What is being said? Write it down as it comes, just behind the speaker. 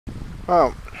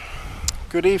Well,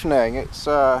 good evening. It's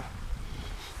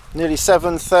nearly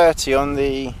 7:30 on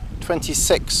the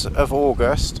 26th of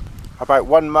August, about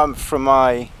 1 month from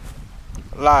my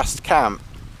last camp.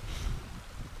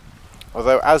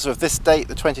 Although as of this date,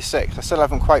 the 26th, I still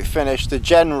haven't quite finished the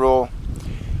general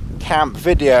camp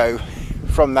video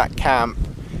from that camp.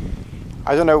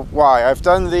 I don't know why. I've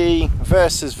done the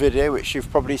versus video, which you've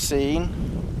probably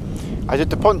seen. I did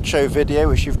the poncho video,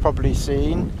 which you've probably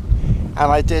seen. And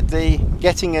I did the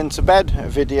getting into bed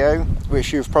video,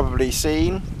 which you've probably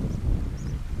seen.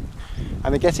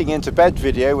 And the getting into bed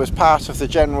video was part of the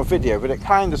general video, but it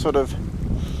kind of sort of,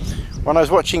 when I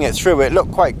was watching it through, it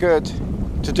looked quite good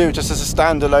to do just as a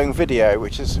standalone video,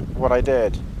 which is what I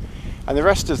did. And the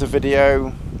rest of the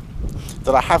video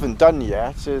that I haven't done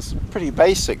yet is pretty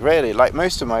basic, really, like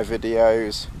most of my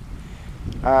videos.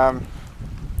 I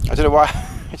don't know why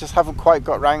I just haven't quite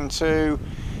got round to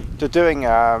doing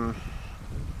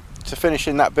to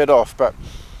finishing that bit off, but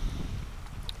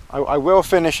I will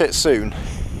finish it soon.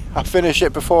 I'll finish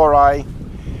it before I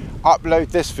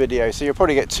upload this video, so you'll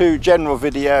probably get two general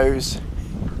videos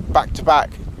back to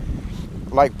back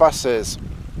like buses.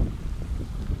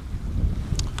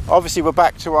 Obviously we're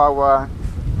back to our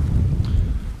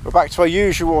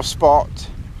usual spot.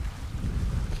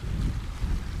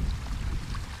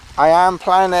 I am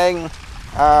planning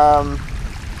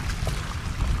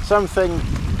something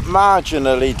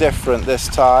marginally different this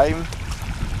time.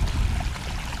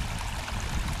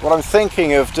 What I'm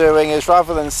thinking of doing is,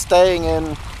 rather than staying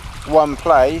in one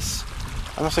place,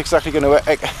 I'm not exactly going to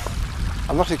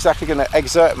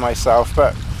exert myself,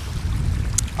 but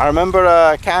I remember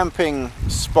a camping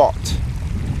spot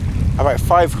about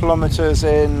 5 kilometers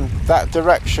in that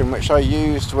direction, which I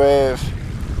used with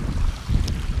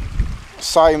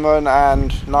Simon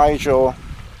and Nigel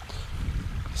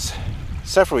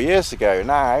several years ago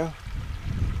now.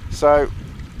 So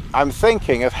I'm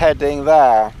thinking of heading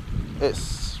there.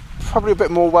 It's probably a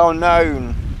bit more well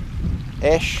known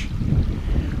ish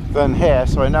than here,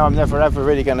 so I know I'm never ever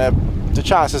really gonna, the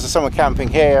chances of someone camping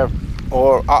here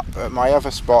or up at my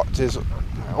other spot is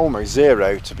almost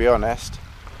zero, to be honest.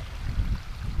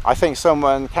 I think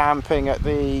someone camping at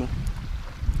the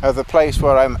place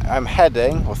where I'm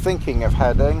heading, or thinking of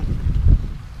heading,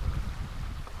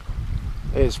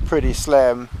 is pretty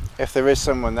slim. If there is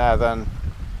someone there, then,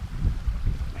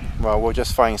 well, we'll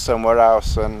just find somewhere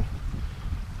else. And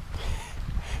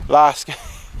last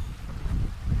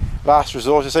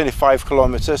resort, it's only 5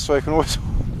 kilometers, so I can always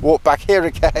walk back here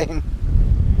again.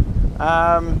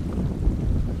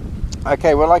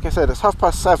 Okay, well, like I said, it's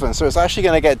 7:30, so it's actually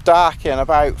going to get dark in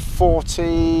about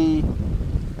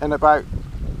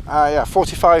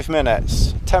 45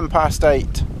 minutes.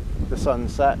 8:10 the sun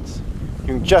sets. You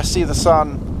can just see the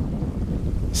sun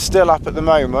still up at the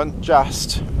moment,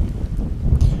 just,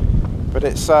 but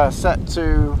it's set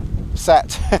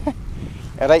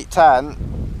at 8:10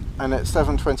 and it's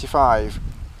 7:25,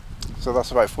 so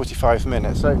that's about 45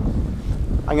 minutes. So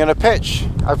I'm going to pitch.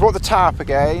 I brought the tarp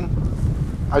again.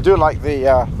 I do like the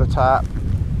tarp,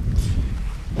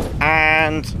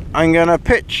 and I'm going to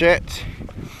pitch it.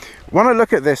 When I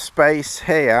look at this space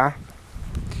here,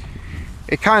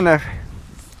 it kind of,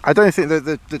 I don't think that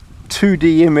the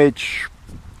 2D image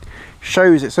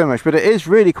shows it so much, but it is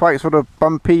really quite sort of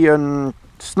bumpy, and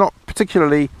it's not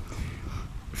particularly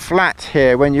flat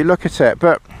here when you look at it.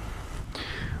 But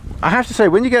I have to say,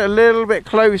 when you get a little bit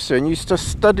closer and you just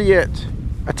study it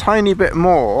a tiny bit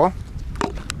more,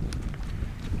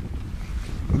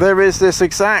 there is this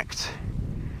exact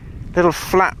little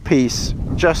flat piece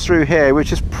just through here,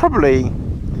 which is probably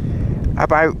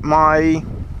about my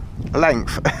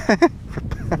length.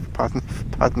 pardon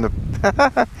the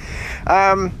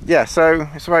yeah, so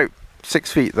it's about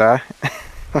 6 feet there.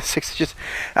 6 inches.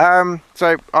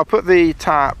 So I'll put the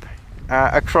tarp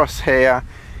across here.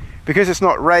 Because it's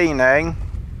not raining,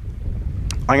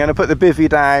 I'm going to put the bivvy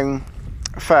down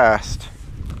first,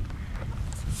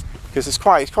 because it's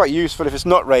quite useful if it's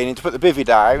not raining to put the bivvy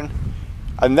down,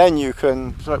 and then you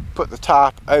can put the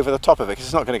tarp over the top of it, because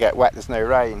it's not going to get wet, there's no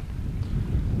rain.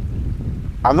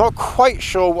 I'm not quite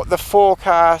sure what the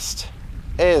forecast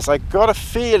is. I got a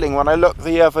feeling when I looked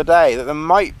the other day that there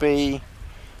might be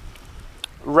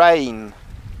rain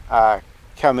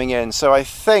coming in, so I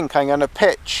think I'm going to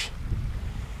pitch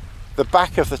the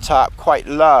back of the tarp quite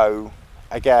low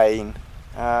again.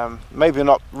 Maybe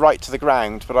not right to the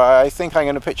ground, but I think I'm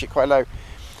going to pitch it quite low.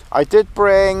 I did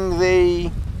bring the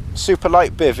super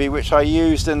light bivvy, which I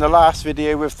used in the last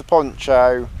video with the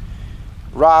poncho,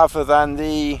 rather than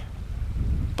the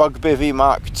Bug Bivvy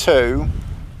Mark II.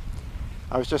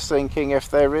 I was just thinking, if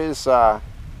there is a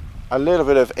little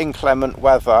bit of inclement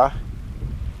weather,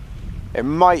 It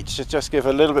might just give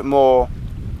a little bit more,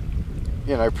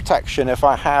 you know, protection if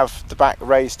I have the back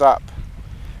raised up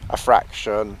a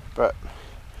fraction, but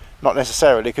not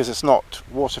necessarily, because it's not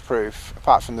waterproof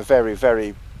apart from the very,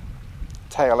 very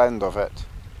tail end of it.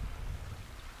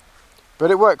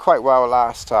 But it worked quite well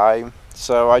last time,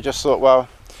 so I just thought, well,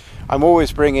 I'm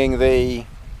always bringing the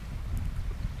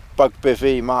Bug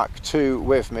Bivy Mark II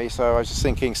with me, so I was just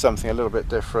thinking something a little bit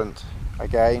different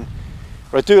again.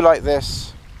 But I do like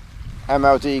this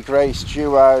MLD Grace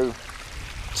Duo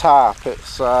tarp.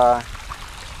 It's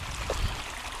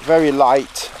very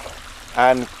light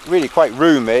and really quite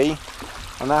roomy,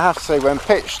 and I have to say, when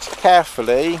pitched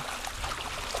carefully,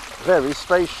 very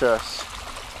spacious.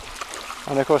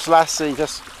 And of course Lassie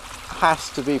just has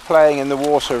to be playing in the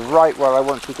water right where I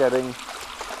want to be getting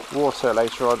water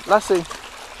later on. Lassie,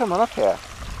 come on up here,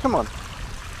 come on.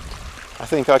 I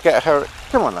think I'll get her,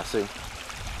 come on Lassie.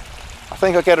 I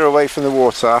think I'll get her away from the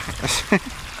water.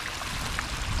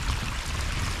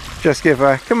 Just give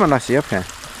her, come on Lassie, up here.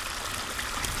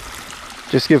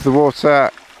 Just give the water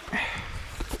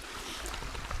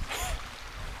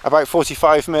about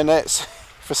 45 minutes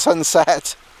for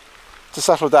sunset to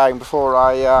settle down before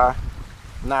I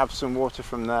nab some water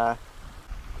from there.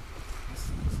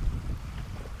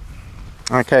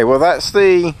 Okay, well that's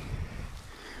the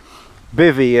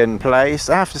bivy in place.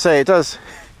 I have to say it does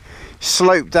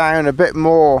slope down a bit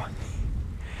more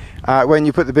when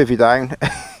you put the bivy down.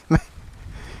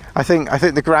 I think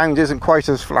the ground isn't quite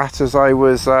as flat as I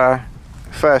was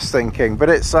first thinking, but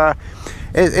it's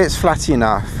flat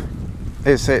enough.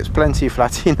 It's plenty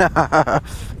flat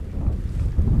enough.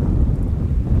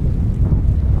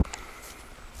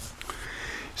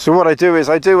 So what I do is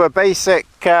I do a basic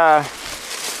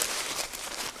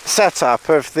setup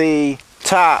of the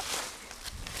tarp.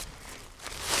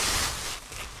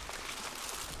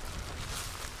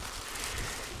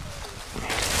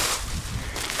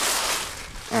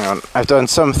 Hang on, I've done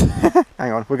something.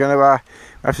 Hang on, we're going to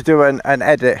have to do an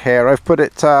edit here. I've put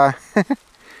it,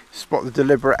 spot the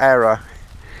deliberate error.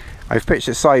 I've pitched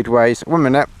it sideways. 1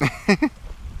 minute.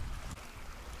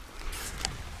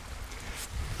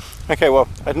 Okay, well,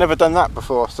 I'd never done that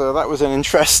before, so that was an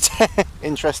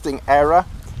interesting error.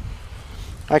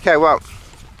 Okay, well,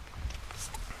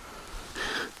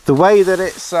 the way that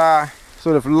it's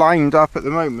sort of lined up at the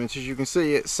moment, as you can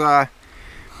see, it's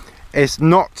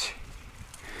not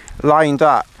lined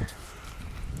up.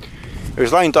 It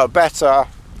was lined up better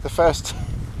the first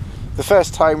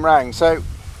time round. So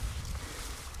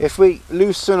if we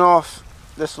loosen off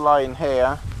this line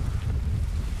here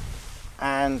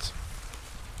and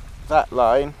that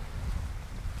line,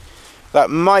 that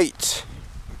might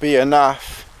be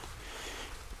enough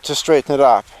to straighten it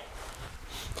up.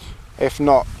 If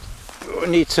not, we'll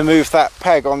need to move that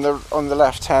peg on the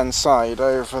left hand side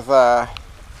over there.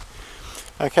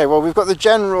 Okay, well, we've got the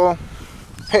general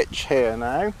pitch here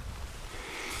now.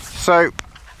 So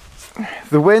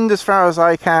the wind, as far as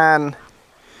I can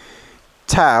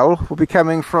tell, will be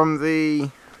coming from the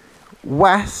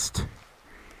west,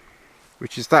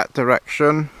 which is that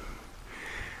direction,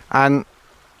 and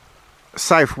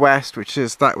southwest, which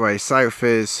is that way. South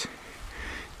is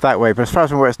that way, but as far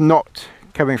as I'm aware, it's not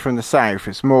coming from the south.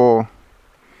 It's more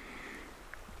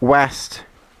west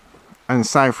and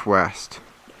southwest.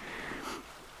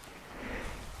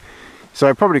 So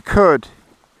I probably could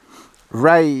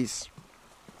raise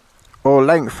or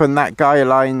lengthen that guy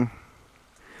line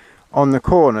on the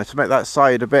corner to make that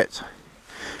side a bit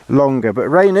longer, but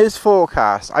rain is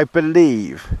forecast, I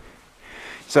believe.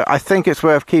 So I think it's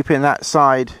worth keeping that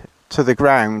side to the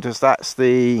ground, as that's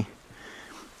the,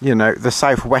 you know, the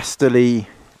southwesterly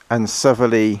and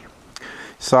southerly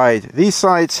side. These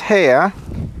sides here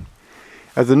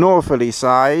are the northerly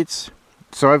sides,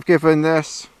 so I've given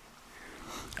this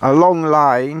a long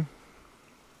line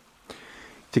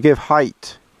to give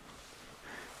height.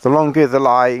 The longer the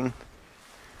line,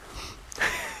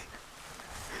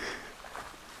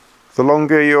 the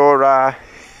longer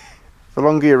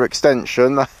your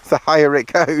extension, the higher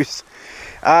it goes.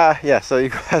 Yeah, so you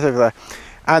got that over there.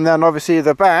 And then obviously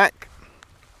the back,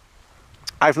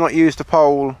 I've not used a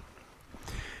pole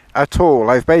at all.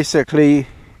 I've basically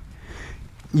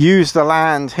used the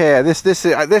land here.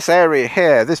 This area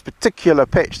here, this particular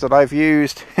pitch that I've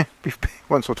used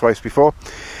once or twice before,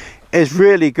 is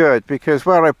really good, because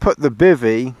where I put the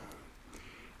bivy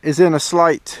is in a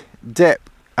slight dip,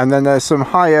 and then there's some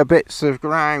higher bits of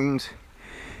ground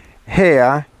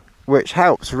here which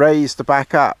helps raise the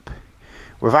back up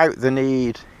without the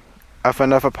need of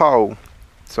another pole.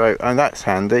 So, and that's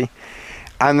handy.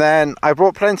 And then I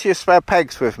brought plenty of spare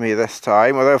pegs with me this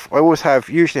time, although I always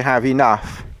usually have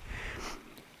enough.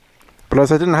 But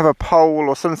as I didn't have a pole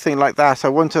or something like that, I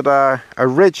wanted a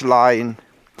ridge line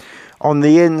on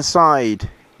the inside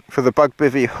for the bug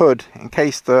bivvy hood in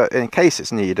case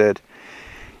it's needed.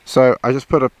 So I just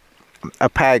put a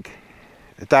peg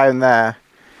down there,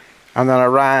 and then I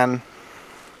ran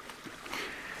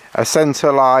a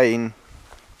centre line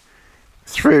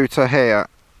through to here.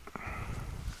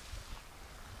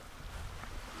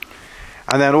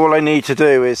 And then all I need to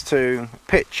do is to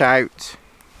pitch out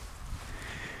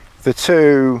the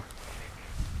two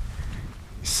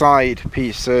side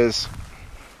pieces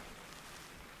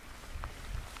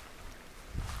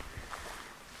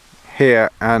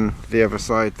here and the other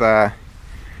side there.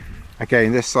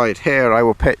 Again, this side here I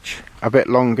will pitch a bit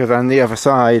longer than the other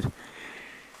side.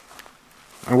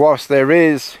 And whilst there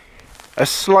is a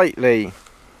slightly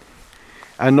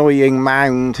annoying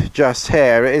mound just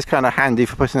here, it is kind of handy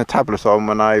for putting a tablet on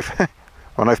when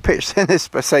I've pitched in this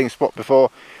same spot before.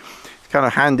 It's kind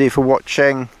of handy for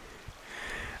watching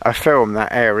a film,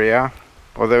 that area,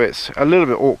 although it's a little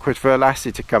bit awkward for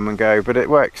Lassie to come and go, but it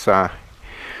works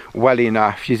well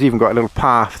enough. She's even got a little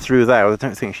path through there. I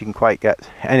don't think she can quite get.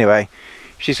 Anyway,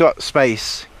 she's got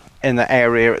space in the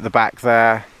area at the back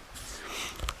there,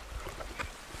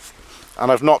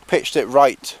 and I've not pitched it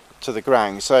right to the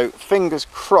ground, so fingers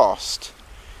crossed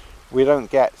we don't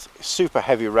get super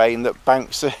heavy rain that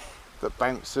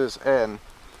bounces in.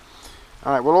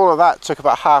 Alright, well, all of that took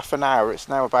about half an hour. It's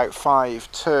now about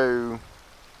 5 to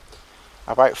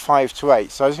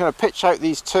 8. So I'm just going to pitch out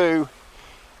these two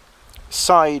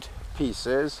side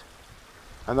pieces,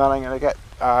 and then I'm going to get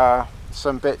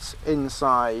some bits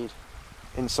inside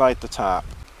the tarp.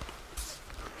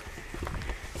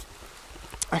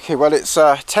 Okay, well, it's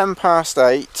 10 past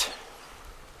 8.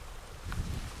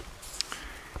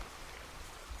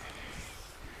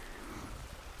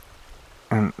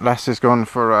 And Les has gone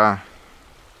for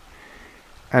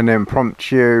an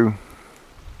impromptu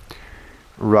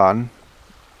run.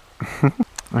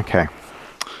 Okay,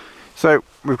 so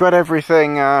we've got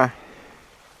everything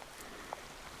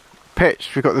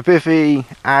pitched. We've got the bivvy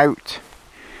out,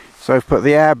 so I've put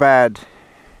the airbed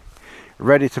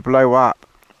ready to blow up,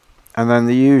 and then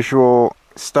the usual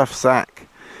stuff sack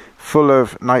full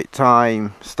of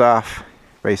nighttime stuff,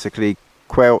 basically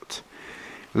quilt,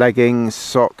 leggings,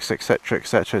 socks, etc,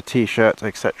 etc, t-shirt,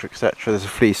 etc, etc. There's a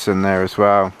fleece in there as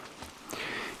well.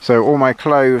 So all my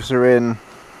clothes are in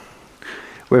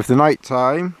with the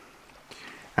nighttime,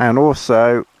 and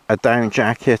also a down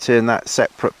jacket in that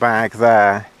separate bag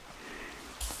there.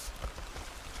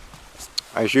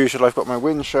 As usual, I've got my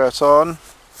wind shirt on,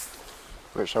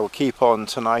 which I will keep on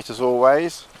tonight as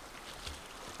always.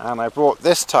 And I brought,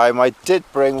 this time I did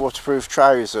bring waterproof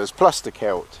trousers plus the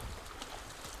kilt.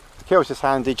 The kilt is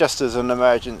handy just as an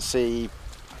emergency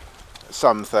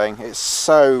something. It's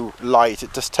so light,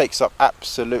 it just takes up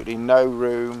absolutely no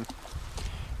room,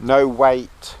 no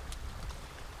weight,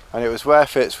 and it was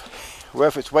worth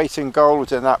its weight in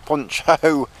gold in that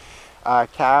poncho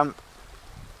camp.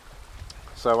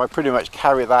 So I pretty much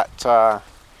carry that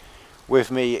with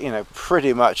me, you know,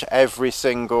 pretty much every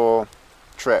single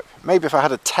trip. Maybe if I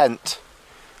had a tent,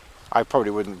 I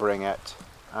probably wouldn't bring it.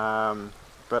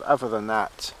 But other than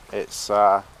that, it's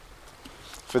for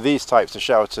these types of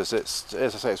shelters, it's,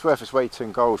 as I say, it's worth its weight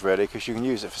in gold really, because you can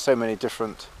use it for so many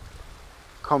different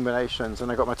combinations.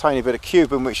 And I got my tiny bit of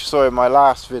Cuban, which you saw in my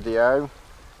last video,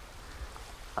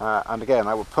 and again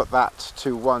I will put that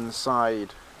to one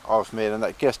side of me, and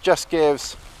that just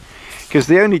gives, because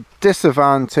the only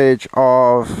disadvantage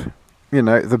of, you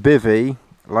know, the bivvy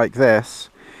like this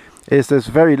is there's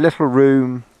very little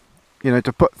room, you know,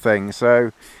 to put things.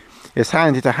 So it's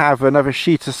handy to have another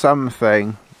sheet of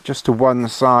something just to one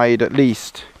side at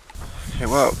least. Okay,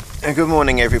 well, good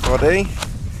morning everybody.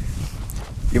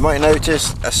 You might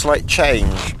notice a slight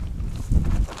change.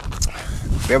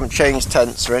 We haven't changed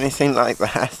tents or anything like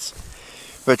that,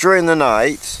 but during the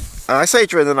night, and I say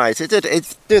during the night, it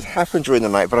did happen during the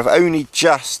night, but I've only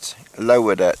just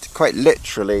lowered it, quite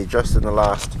literally just in the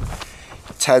last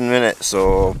 10 minutes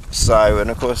or so. And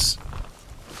of course,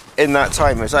 in that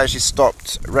time it's actually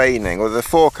stopped raining, or the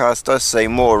forecast does say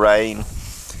more rain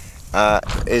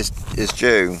is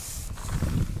due.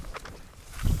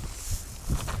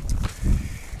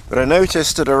 But I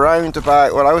noticed at around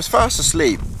about, well, I was fast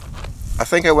asleep. I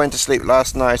think I went to sleep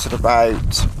last night at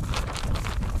about,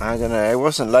 I don't know, it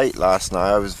wasn't late last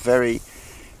night. I was very,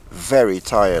 very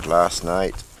tired last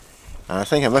night. And I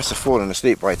think I must have fallen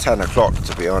asleep by 10 o'clock,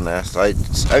 to be honest. I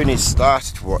only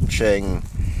started watching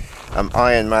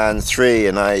Iron Man 3,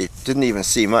 and I didn't even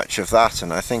see much of that.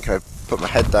 And I think I put my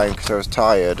head down because I was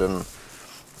tired. And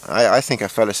I think I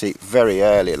fell asleep very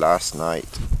early last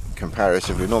night,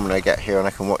 comparatively. Normally I get here and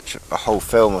I can watch a whole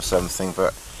film or something,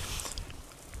 but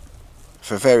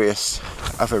for various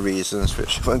other reasons,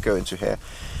 which I won't go into here,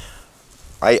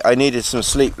 I needed some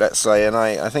sleep, let's say, and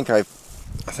I think I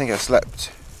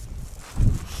slept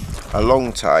a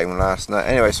long time last night.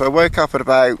 Anyway, so I woke up at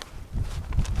about,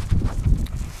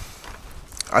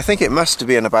 I think it must have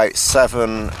been about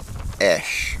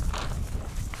 7-ish,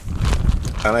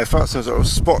 and I felt some sort of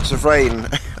spots of rain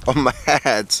on my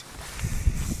head.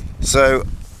 So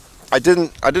I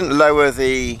didn't lower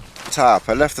the tarp.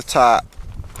 I left the tarp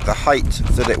the height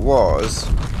that it was,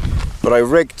 but I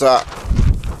rigged up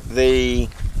the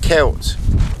kilt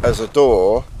as a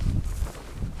door.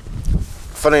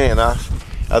 Funnily enough,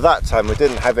 at that time I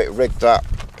didn't have it rigged up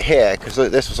here because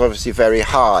this was obviously very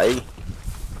high.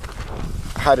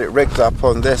 I had it rigged up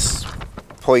on this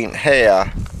point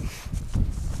here,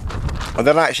 and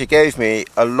that actually gave me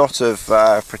a lot of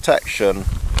protection,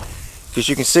 because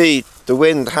you can see the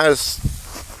wind has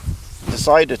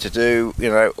decided to do, you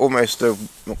know, almost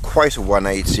quite a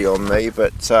 180 on me,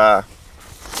 but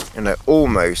you know,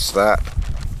 almost that,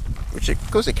 which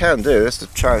of course it can do. That's the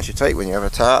chance you take when you have a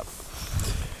tarp.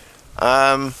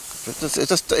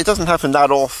 It doesn't happen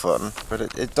that often, but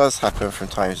it does happen from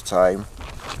time to time.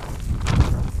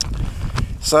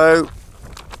 So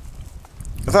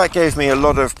that gave me a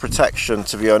lot of protection,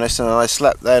 to be honest, and I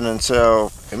slept then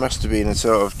until, it must have been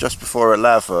until just before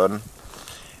 11,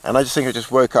 and I just think I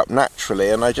just woke up naturally,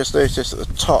 and I just noticed at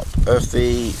the top of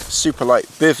the super light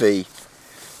bivvy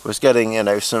was getting, you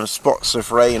know, some spots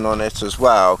of rain on it as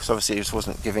well, because obviously it just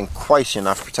wasn't giving quite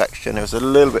enough protection. It was a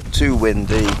little bit too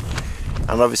windy,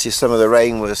 and obviously some of the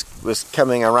rain was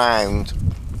coming around.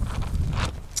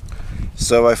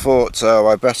 So I thought,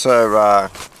 I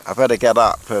better get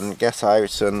up and get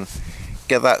out and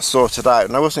get that sorted out.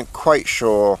 And I wasn't quite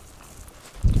sure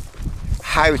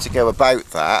how to go about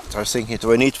that. I was thinking,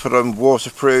 do I need to put on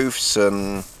waterproofs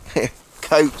and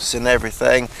coats and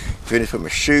everything? Do I need to put my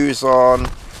shoes on?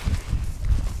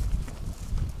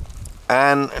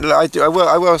 And I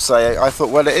will say, I thought,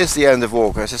 well, it is the end of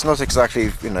August. It's not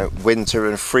exactly, you know, winter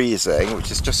and freezing, which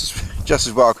is just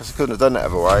as well, because I couldn't have done it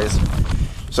otherwise.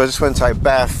 So I just went out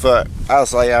barefoot,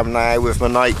 as I am now, with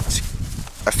my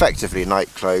effectively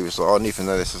night clothes on, even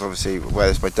though this is obviously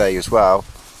wears by day as well,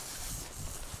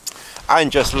 and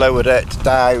just lowered it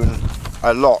down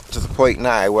a lot to the point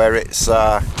now where it's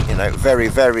you know, very,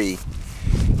 very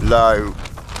low.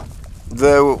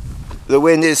 Though the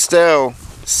wind is still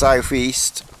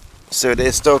southeast, so it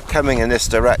is still coming in this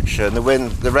direction.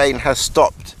 The rain has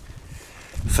stopped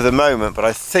for the moment, but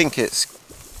I think it's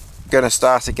going to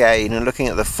start again, and looking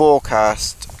at the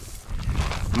forecast,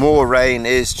 more rain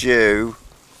is due.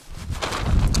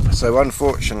 So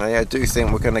unfortunately I do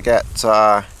think we're going to get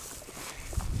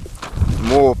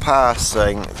more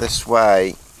passing this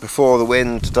way before the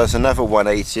wind does another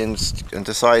 180 and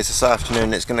decides this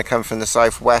afternoon it's going to come from the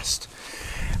southwest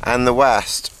and the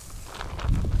west.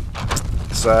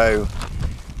 So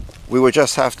we will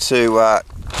just have to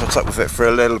put up with it for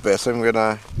a little bit. So I'm going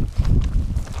to,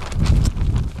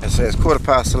 so it's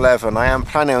 11:15. I am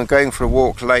planning on going for a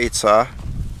walk later,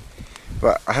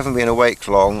 but I haven't been awake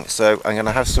long, so I'm going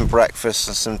to have some breakfast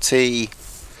and some tea,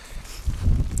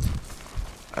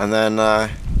 and then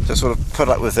just sort of put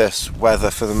up with this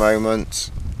weather for the moment.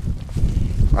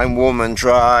 I'm warm and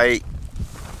dry.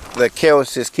 The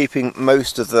kilt is keeping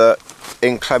most of the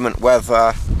inclement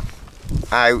weather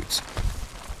out.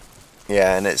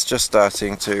 Yeah, and it's just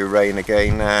starting to rain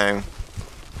again now.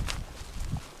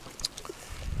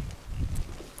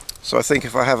 So I think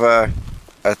if I have a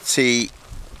tea,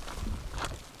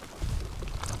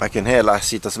 I can hear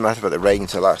Lassie. It doesn't matter about the rain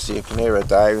to Lassie, you can hear her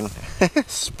down,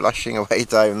 splashing away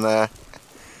down there.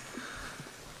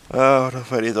 Oh, what a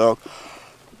funny dog.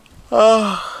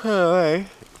 Oh, anyway.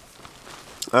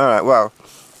 Alright, well,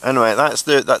 anyway, that's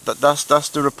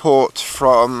the report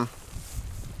from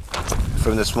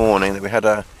this morning, that we had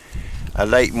a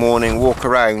late morning walk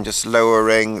around, just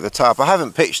lowering the tarp. I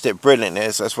haven't pitched it brilliantly,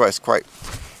 that's why it's quite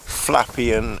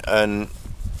flappy and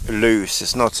loose.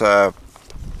 It's not a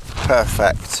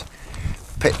perfect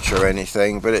pitch or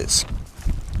anything, but it's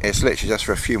literally just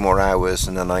for a few more hours,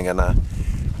 and then I'm gonna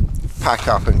pack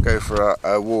up and go for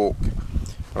a walk.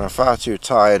 I'm far too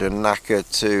tired and knackered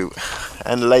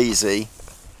and lazy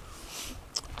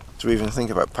to even think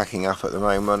about packing up at the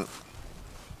moment.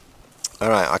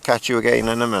 Alright, I'll catch you again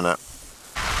in a minute.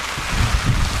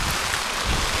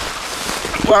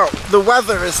 Well, the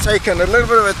weather has taken a little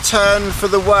bit of a turn for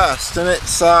the worst, and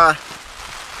it's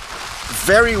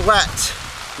very wet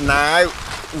now.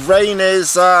 Rain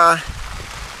is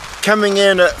coming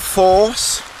in at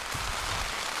force.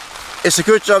 it's a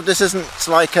good job this isn't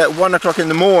like at 1 o'clock in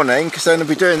the morning, because then I'd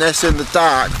be doing this in the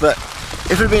dark. But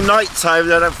if it had been night time,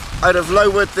 then I'd have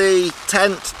lowered the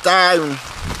tent down,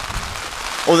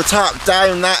 or the tarp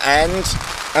down that end,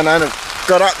 and I'd have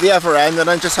got up the other end, and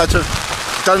then just had to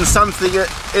have done something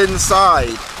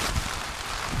inside.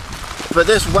 But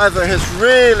this weather has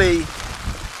really,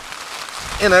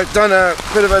 you know, done a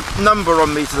bit of a number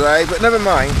on me today, but never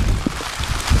mind.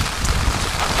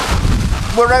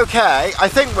 We're okay. I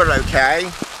think we're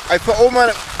okay. I put all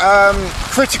my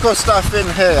critical stuff in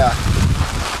here.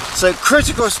 So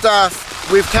critical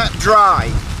stuff we've kept dry.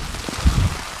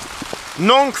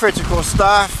 Non-critical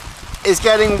stuff is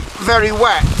getting very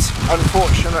wet,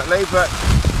 unfortunately, but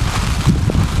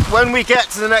when we get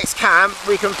to the next camp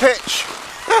we can pitch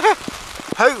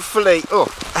hopefully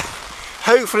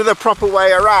the proper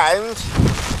way around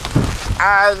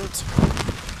and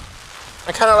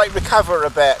kind of like recover a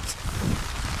bit.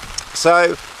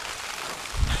 So,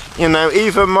 you know,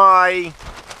 even my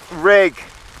rig,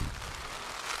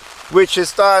 which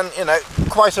has done, you know,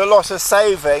 quite a lot of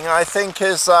saving, I think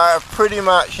is pretty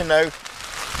much, you know,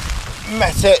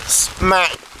 met its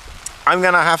max. I'm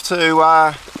going to have to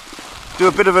do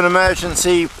a bit of an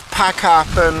emergency pack up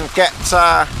and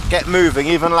get moving.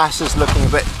 Even Lass is looking a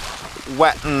bit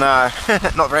wet and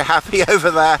not very happy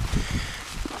over there.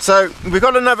 So we've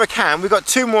got another camp. We've got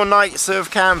 2 more nights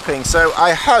of camping, so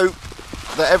I hope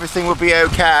that everything will be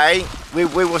okay. We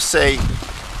will see.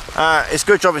 It's a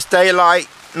good job it's daylight,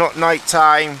 not night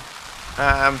time.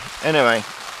 Anyway,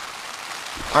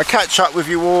 I'll catch up with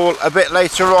you all a bit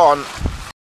later on.